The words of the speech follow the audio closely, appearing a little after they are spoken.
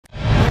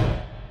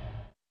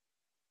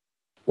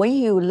When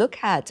you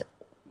look at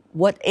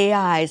what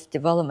AI's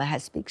development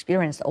has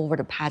experienced over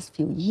the past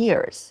few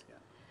years,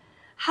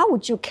 how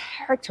would you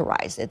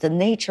characterize it, the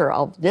nature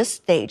of this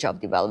stage of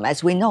development?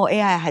 As we know,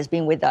 AI has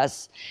been with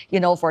us,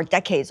 for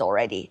decades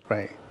already.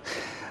 Right.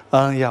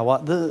 Yeah.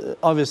 Well,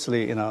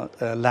 obviously,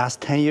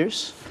 last 10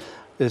 years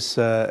is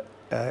a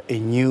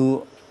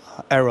new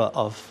era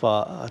of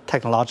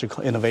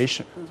technological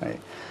innovation, right?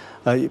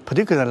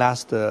 Particularly the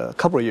last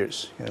couple of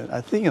years.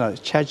 I think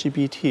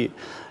ChatGPT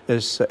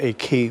is a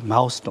key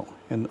milestone,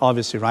 and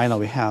obviously right now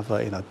we have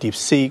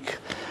DeepSeek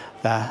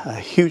that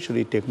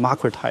hugely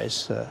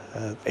democratize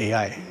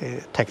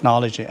AI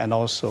technology and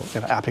also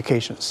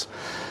applications.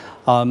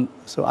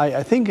 So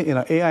I think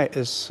AI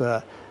is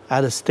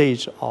at a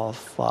stage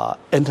of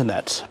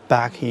internet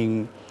back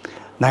in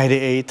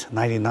 98,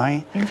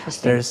 99.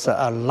 Interesting. There's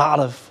a lot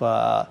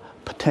of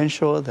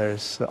potential.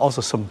 There's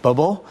also some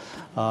bubble,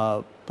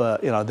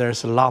 but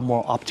there's a lot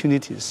more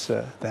opportunities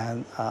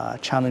than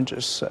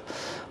challenges.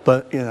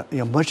 But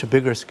much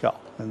bigger scale.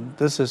 And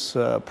this is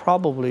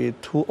probably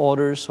 2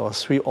 orders or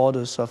 3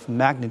 orders of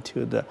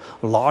magnitude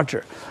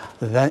larger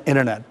than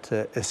internet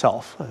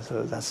itself.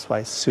 So that's why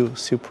it's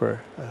super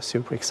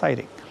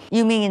exciting.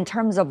 You mean in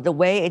terms of the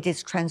way it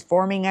is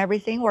transforming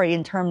everything, or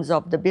in terms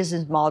of the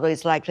business model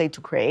is likely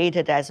to create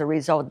it as a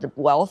result of the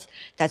wealth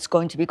that's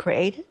going to be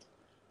created?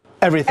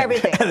 Everything.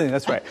 Everything.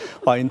 That's right.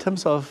 Well, in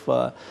terms of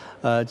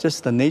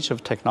just the nature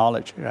of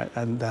technology, right,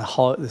 and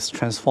how it's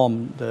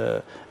transformed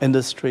the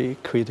industry,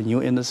 create a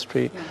new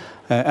industry,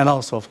 and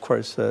also, of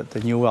course,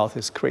 the new wealth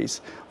is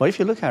created. Well, if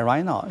you look at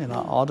right now,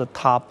 all the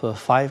top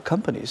 5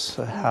 companies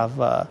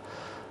have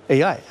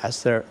AI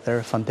as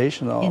their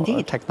foundational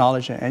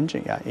technology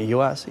engine. Yeah, in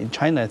U.S., in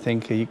China, I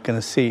think you're going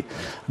to see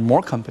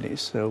more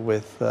companies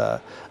with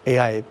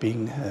AI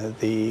being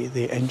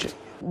the engine.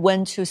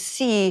 When to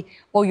see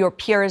all your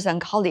peers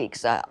and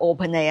colleagues,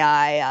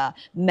 OpenAI,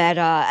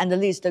 Meta, and the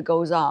list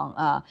goes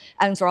on,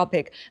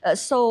 Anthropic.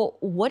 So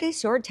what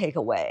is your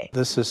takeaway?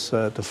 This is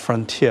the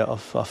frontier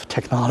of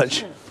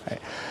technology.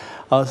 Right?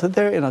 So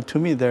there, to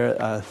me,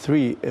 there are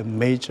 3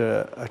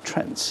 major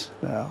trends.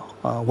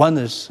 One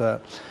is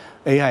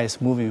AI is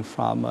moving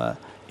from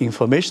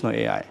informational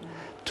AI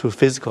to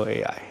physical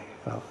AI,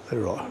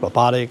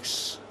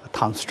 robotics,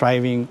 autonomous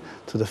driving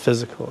to the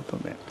physical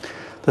domain.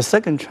 The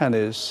second trend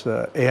is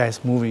AI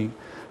is moving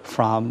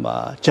from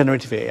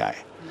generative AI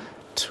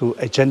to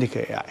agentic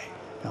AI.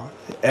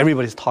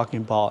 Everybody's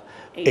talking about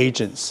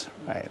agents,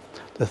 right?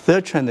 The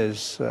third trend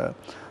is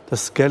the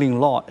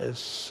scaling law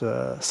is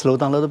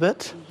slowed down a little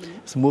bit.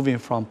 It's moving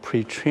from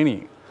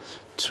pre-training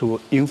to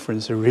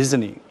inference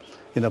reasoning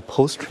in the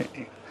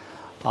post-training.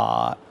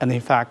 And in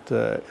fact,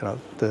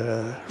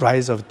 the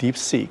rise of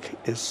DeepSeek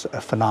is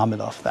a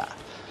phenomenon of that.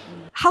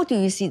 How do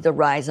you see the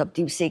rise of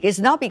DeepSeek? It's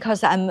not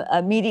because I'm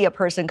a media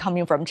person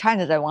coming from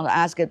China that I want to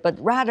ask it, but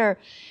rather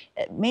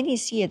many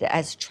see it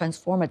as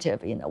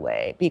transformative in a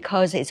way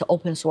because it's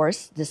open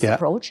source, this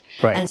approach.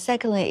 Right. And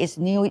secondly, it's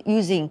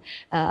using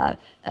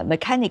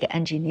mechanical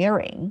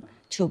engineering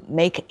to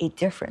make a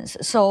difference.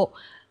 So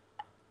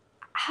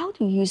how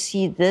do you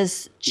see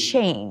this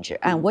change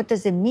and what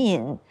does it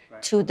mean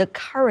to the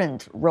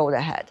current road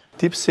ahead?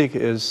 DeepSeek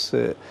is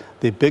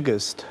the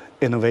biggest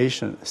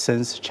innovation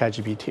since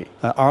ChatGPT.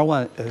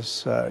 R1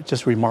 is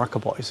just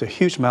remarkable. It's a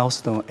huge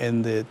milestone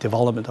in the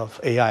development of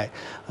AI,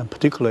 and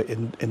particularly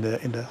in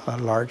the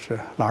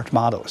large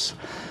models.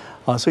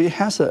 So it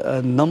has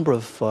a number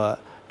of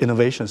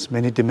innovations,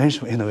 many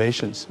dimensional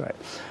innovations, right?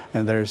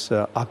 And there's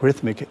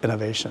algorithmic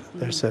innovation,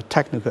 there's a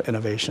technical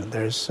innovation,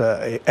 there's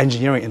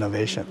engineering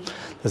innovation,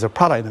 there's a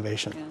product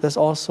innovation. There's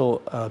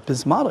also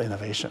business model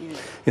innovation,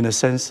 in the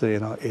sense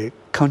that it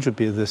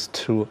contributes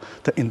to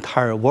the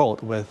entire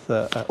world with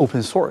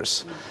open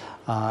source,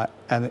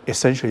 and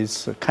essentially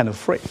it's kind of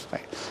free,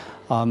 right?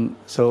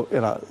 So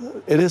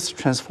it is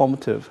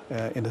transformative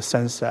in the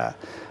sense that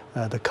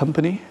the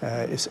company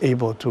is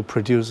able to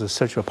produce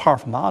such a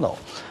powerful model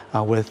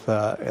with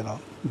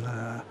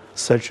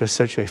such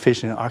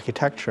efficient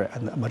architecture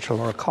and a much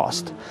lower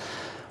cost.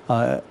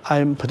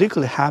 I'm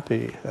particularly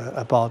happy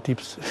about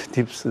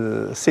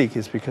DeepSeek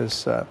is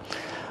because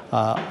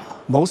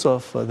most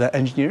of the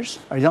engineers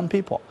are young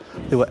people.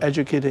 They were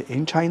educated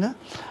in China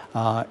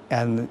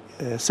and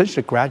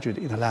essentially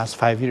graduated in the last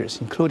 5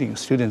 years, including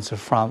students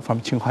from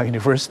Tsinghua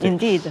University.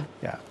 Indeed.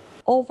 Yeah.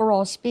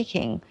 Overall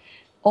speaking,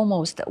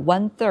 almost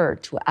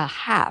 1/3 to a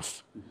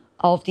half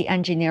of the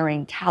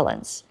engineering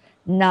talents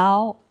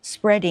now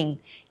spreading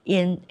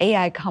in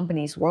AI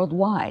companies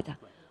worldwide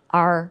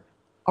are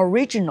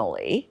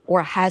originally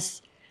or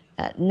has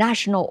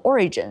national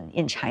origin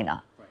in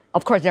China.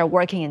 Of course, they're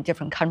working in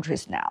different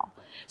countries now.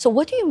 So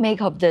what do you make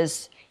of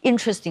this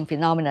interesting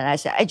phenomenon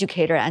as an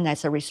educator and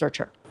as a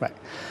researcher? Right.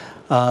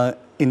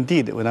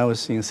 Indeed, when I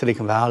was in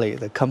Silicon Valley,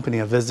 the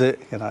company I visit,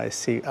 I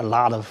see a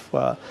lot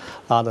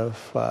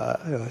of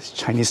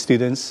Chinese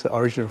students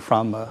originally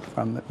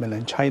from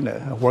mainland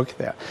China work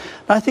there.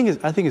 And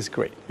I think it's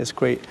great. It's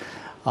great,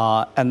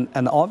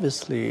 and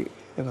obviously,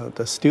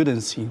 the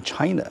students in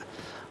China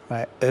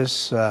right,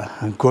 is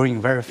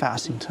growing very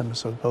fast in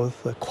terms of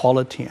both the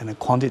quality and the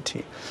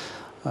quantity.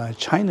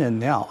 China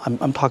now,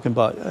 I'm talking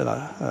about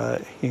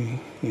in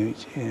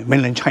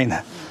mainland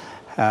China,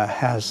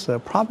 has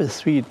probably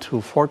 3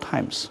 to 4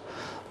 times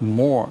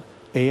more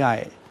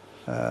AI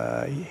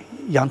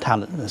young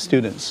talent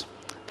students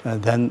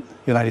than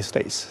United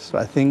States. So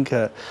I think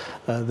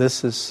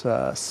this is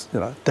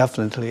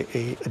definitely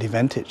an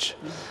advantage.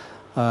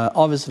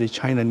 Obviously,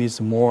 China needs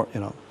more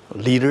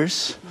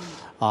leaders,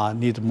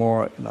 need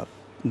more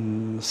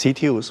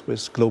CTOs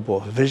with global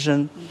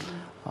vision.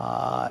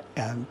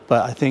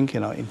 But I think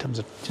in terms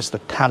of just the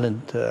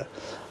talent, the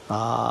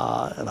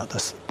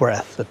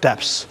breadth, the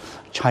depth,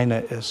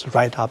 China is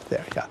right up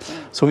there. Yeah.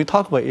 So we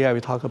talk about AI,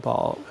 we talk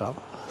about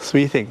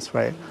 3 things,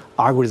 right?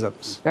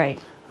 Algorithms, right?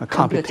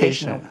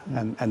 Computation,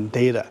 and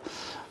data.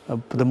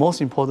 But the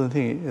most important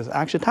thing is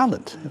actually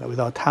talent.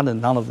 Without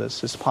talent, none of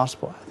this is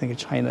possible. I think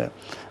China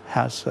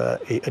has an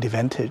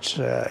advantage,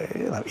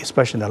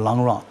 especially in the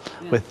long run,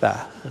 with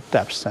that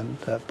depth and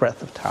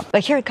breadth of talent.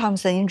 But here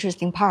comes an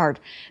interesting part.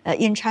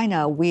 In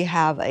China, we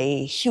have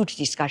a huge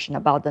discussion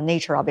about the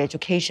nature of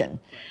education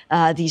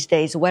these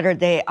days, whether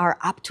they are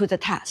up to the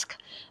task.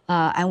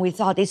 And we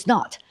thought it's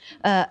not.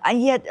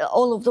 And yet,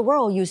 all over the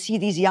world, you see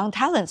these young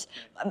talents.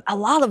 A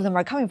lot of them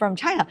are coming from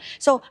China.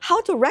 So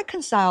how to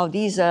reconcile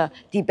these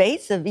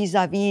debates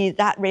vis-a-vis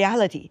that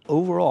reality?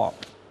 Overall,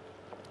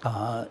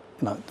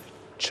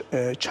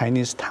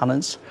 Chinese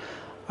talents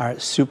are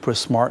super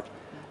smart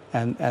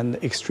and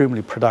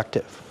extremely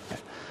productive.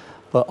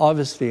 But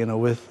obviously,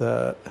 with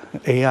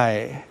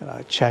AI,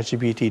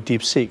 ChatGPT,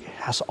 DeepSeek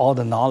has all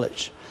the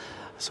knowledge.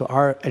 So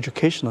our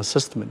educational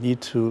system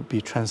needs to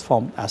be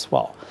transformed as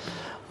well.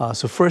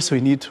 So first,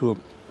 we need to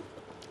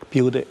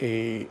build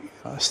a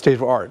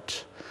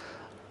state-of-the-art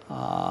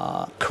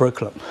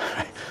curriculum.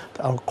 Right?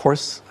 Our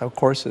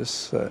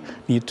courses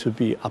need to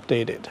be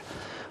updated.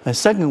 And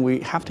second,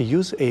 we have to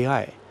use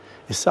AI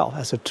itself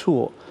as a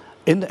tool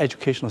in the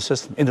educational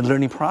system, in the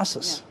learning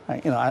process.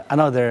 Right? I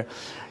know there are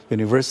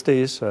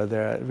universities or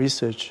there are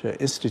research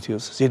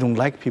institutes, they don't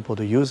like people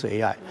to use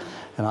AI.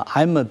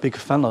 I'm a big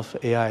fan of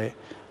AI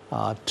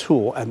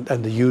tool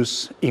and the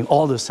use in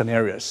all the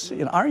scenarios.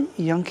 Our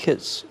young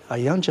kids, our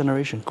young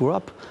generation grew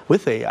up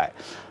with AI.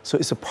 So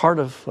it's a part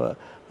of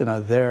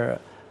their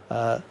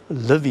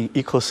living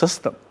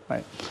ecosystem.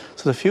 Right?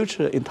 So the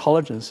future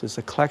intelligence is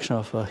a collection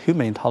of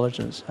human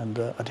intelligence and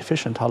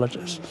artificial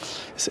intelligence.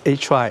 It's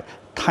HI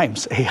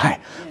times AI.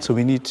 So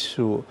we need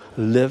to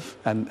live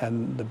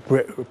and the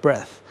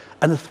breath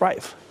and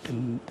thrive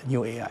in the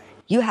new AI.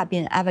 You have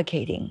been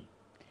advocating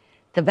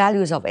the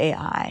values of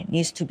AI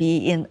needs to be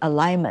in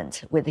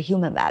alignment with the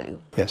human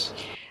value. Yes.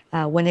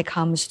 When it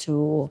comes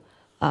to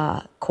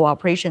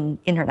cooperation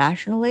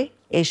internationally,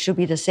 it should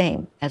be the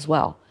same as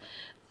well.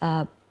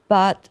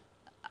 But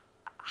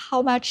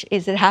how much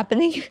is it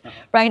happening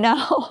right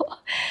now?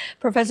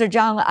 Professor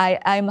Zhang,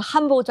 I'm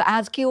humbled to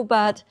ask you,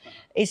 but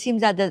it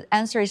seems that the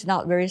answer is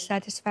not very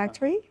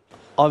satisfactory.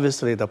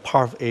 Obviously, the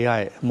power of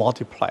AI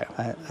multiplies,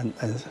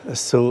 and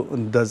so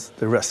does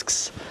the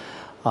risks.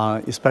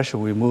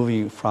 Especially we're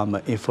moving from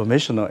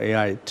informational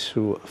AI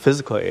to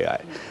physical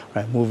AI,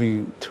 right?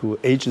 Moving to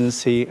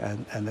agency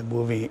and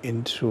moving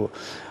into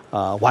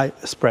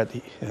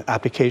widespread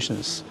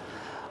applications.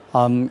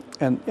 And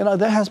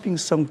there has been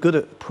some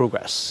good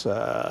progress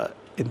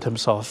in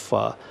terms of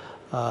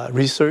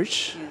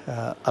research,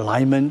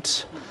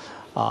 alignment,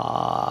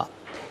 but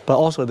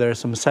also there are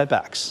some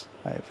setbacks.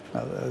 Right?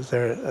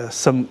 There are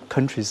some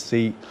countries,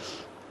 they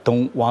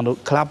don't want to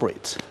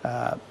collaborate.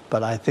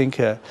 But I think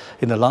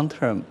in the long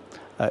term,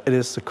 it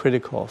is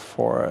critical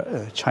for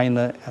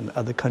China and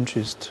other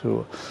countries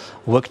to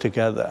work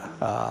together.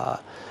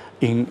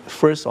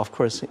 First, of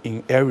course,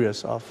 in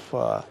areas of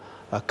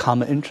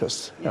common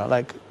interest,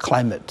 like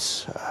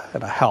climate,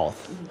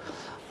 health,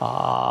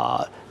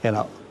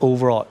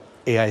 overall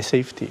AI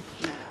safety.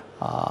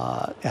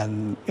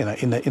 And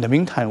in the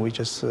meantime, we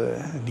just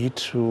need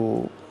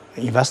to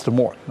invest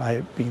more.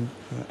 I've been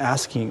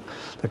asking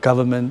the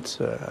government,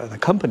 the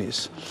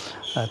companies,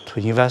 to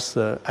invest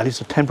at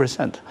least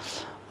 10%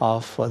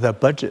 of their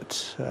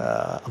budget,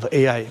 of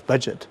AI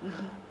budget,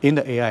 in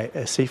the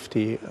AI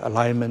safety,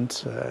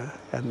 alignment,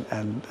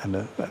 and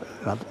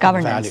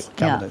governance. Value.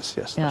 Governance,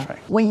 yes, that's right.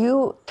 When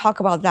you talk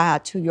about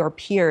that to your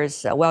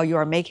peers while you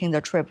are making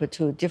the trip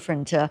to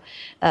different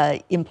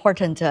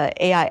important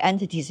AI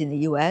entities in the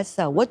US,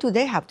 what do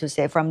they have to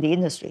say from the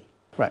industry?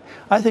 Right.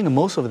 I think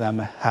most of them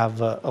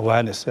have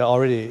awareness. They're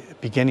already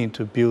beginning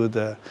to build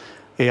the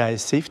AI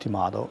safety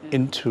model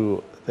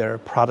into their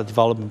product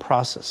development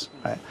process,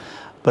 right?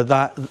 But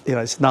that,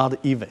 it's not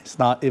even. It's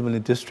not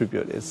evenly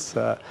distributed. It's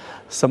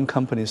some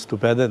companies do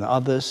better than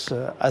others.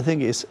 I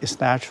think it's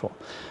natural.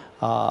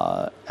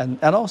 And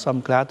also, I'm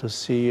glad to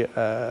see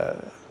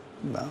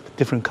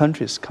different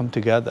countries come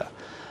together,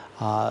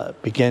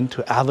 begin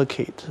to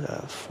advocate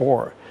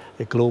for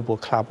a global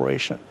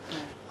collaboration.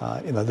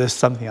 This is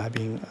something I've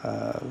been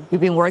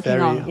You've been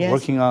working on, yes.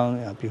 working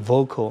on, be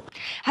vocal.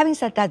 Having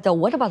said that, though,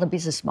 what about the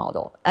business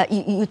model?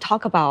 You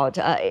talk about,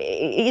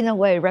 in a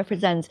way,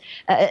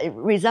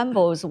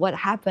 resembles what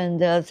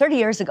happened 30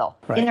 years ago,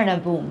 Right.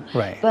 internet boom.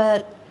 Right.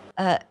 But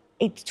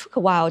it took a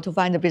while to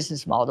find a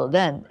business model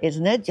then,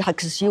 isn't it?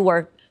 Because you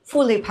were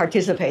fully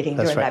participating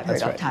during that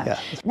period of time. Yeah.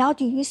 Now,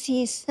 do you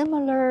see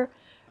similar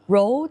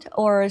road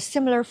or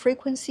similar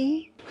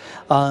frequency?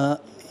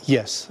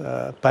 Yes,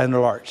 by and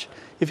large.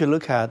 If you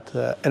look at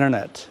the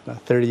internet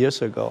 30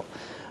 years ago,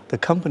 the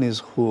companies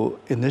who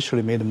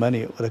initially made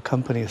money were the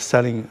companies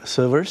selling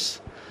servers,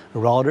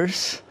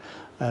 routers,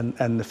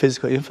 and the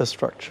physical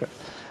infrastructure.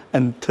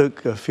 And it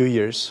took a few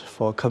years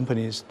for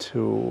companies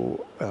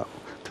to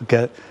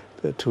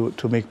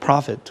make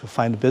profit, to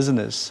find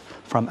business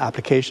from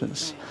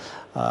applications.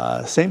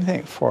 Same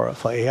thing for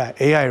AI.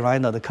 AI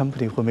right now, the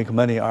company who make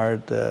money are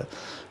the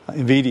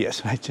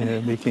NVIDIA's,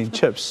 right, making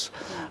chips.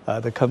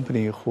 The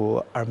company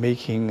who are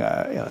making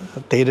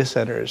data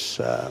centers,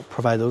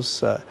 provide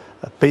those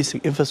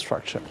basic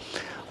infrastructure.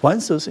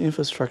 Once those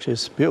infrastructure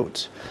is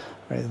built,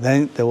 right,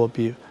 then there will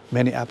be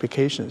many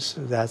applications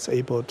that's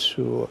able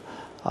to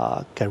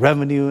get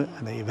revenue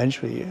and then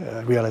eventually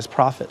realize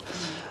profit.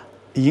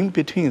 In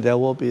between, there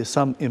will be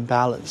some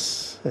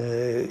imbalance.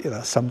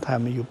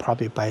 Sometimes you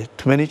probably buy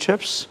too many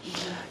chips,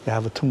 you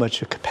have too much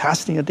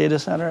capacity in a data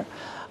center,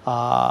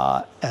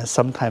 and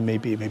sometimes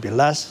maybe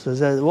less. So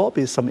there will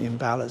be some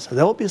imbalance.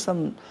 There will be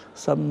some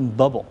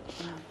bubble,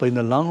 but in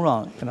the long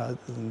run,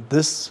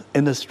 this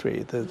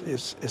industry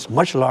is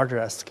much larger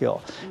at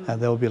scale,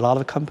 and there will be a lot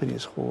of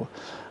companies who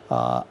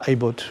are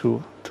able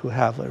to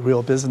have a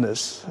real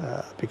business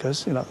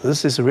because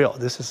this is real.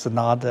 This is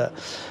not a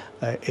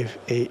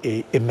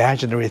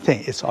imaginary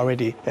thing. It's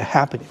already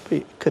happening.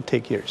 It could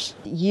take years.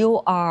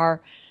 You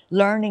are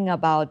learning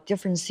about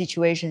different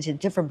situations in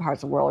different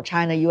parts of the world,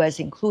 China, US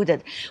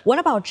included. What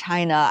about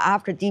China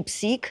after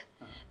DeepSeek?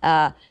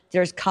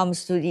 There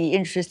comes to the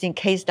interesting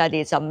case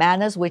studies of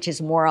Manus, which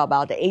is more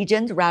about the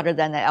agent rather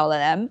than the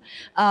LLM,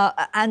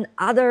 and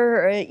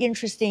other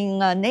interesting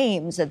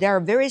names. They are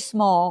very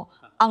small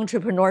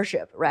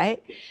entrepreneurship,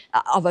 right,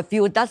 of a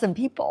few dozen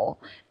people,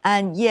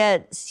 and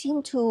yet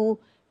seem to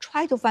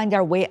try to find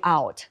their way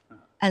out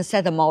and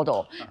set a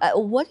model.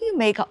 What do you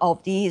make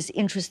of these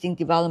interesting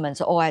developments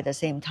all at the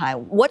same time?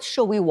 What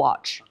should we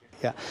watch?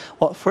 Yeah,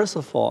 well, first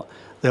of all,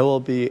 there will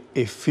be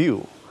a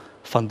few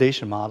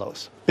foundation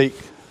models, big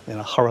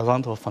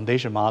horizontal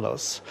foundation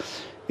models.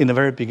 In the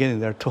very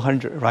beginning, there are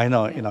 200. Right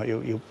now,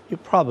 you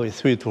probably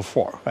 3 to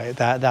 4, right?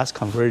 That's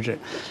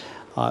convergent.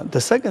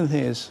 The second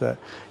thing is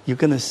you're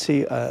going to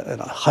see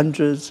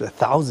hundreds,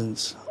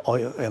 thousands,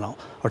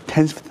 or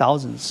tens of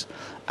thousands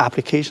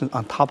applications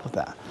on top of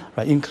that,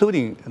 right?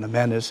 Including the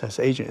Manus as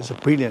agent is a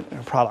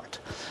brilliant product,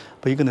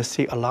 but you're going to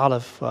see a lot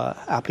of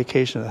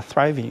applications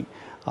thriving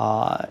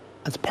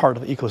as part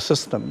of the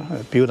ecosystem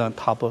built on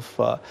top of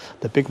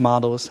the big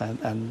models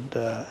and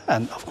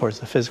of course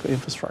the physical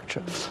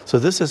infrastructure. So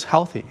this is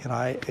healthy, and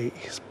I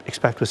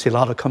expect to see a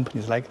lot of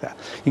companies like that,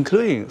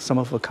 including some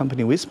of the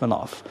company we spin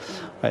off,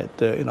 right?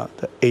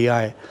 The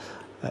AI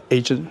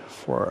agent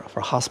for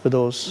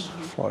hospitals,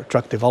 for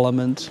drug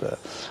development,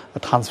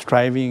 autonomous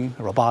driving,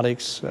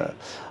 robotics.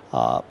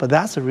 But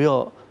that's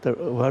where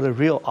the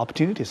real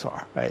opportunities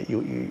are, right?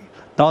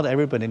 Not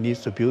everybody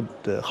needs to build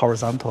the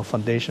horizontal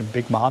foundation,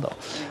 big model,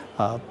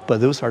 but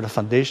those are the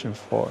foundation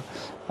for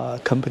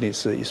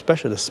companies,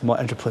 especially the small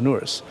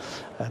entrepreneurs,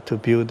 to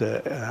build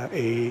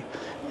a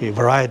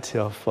variety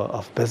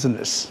of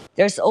business.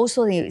 There's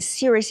also the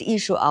serious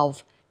issue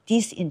of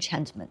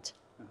disenchantment.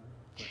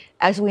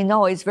 As we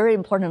know, it's very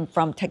important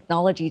from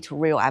technology to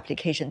real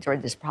application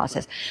during this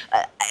process.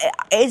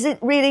 Is it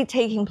really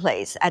taking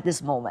place at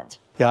this moment?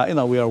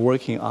 Yeah, we are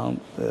working on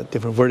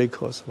different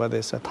verticals, whether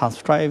it's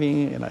autonomous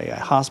driving, AI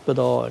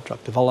hospital,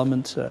 drug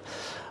development.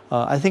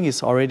 I think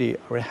it's already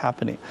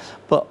happening.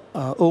 But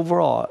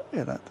overall,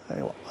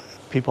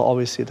 people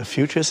always say the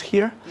future is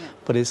here,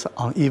 but it's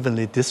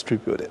unevenly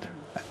distributed.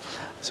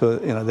 So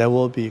there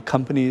will be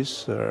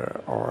companies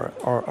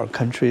or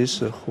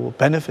countries who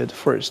benefit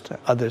first,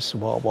 others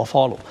will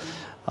follow,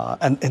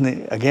 and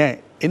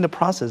again in the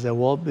process there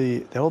will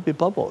be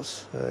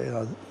bubbles.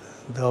 There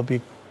will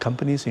be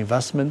companies,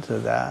 investment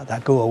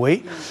that go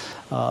away,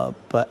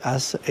 but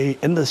as a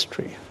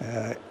industry,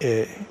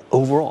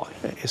 overall,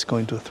 it's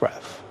going to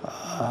thrive,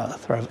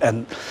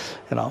 and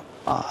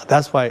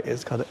that's why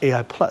it's called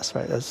AI Plus,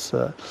 right? That's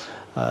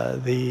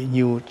the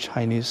new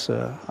Chinese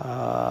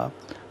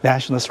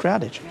national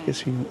strategy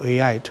is using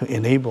AI to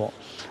enable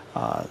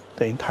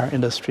the entire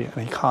industry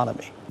and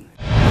economy.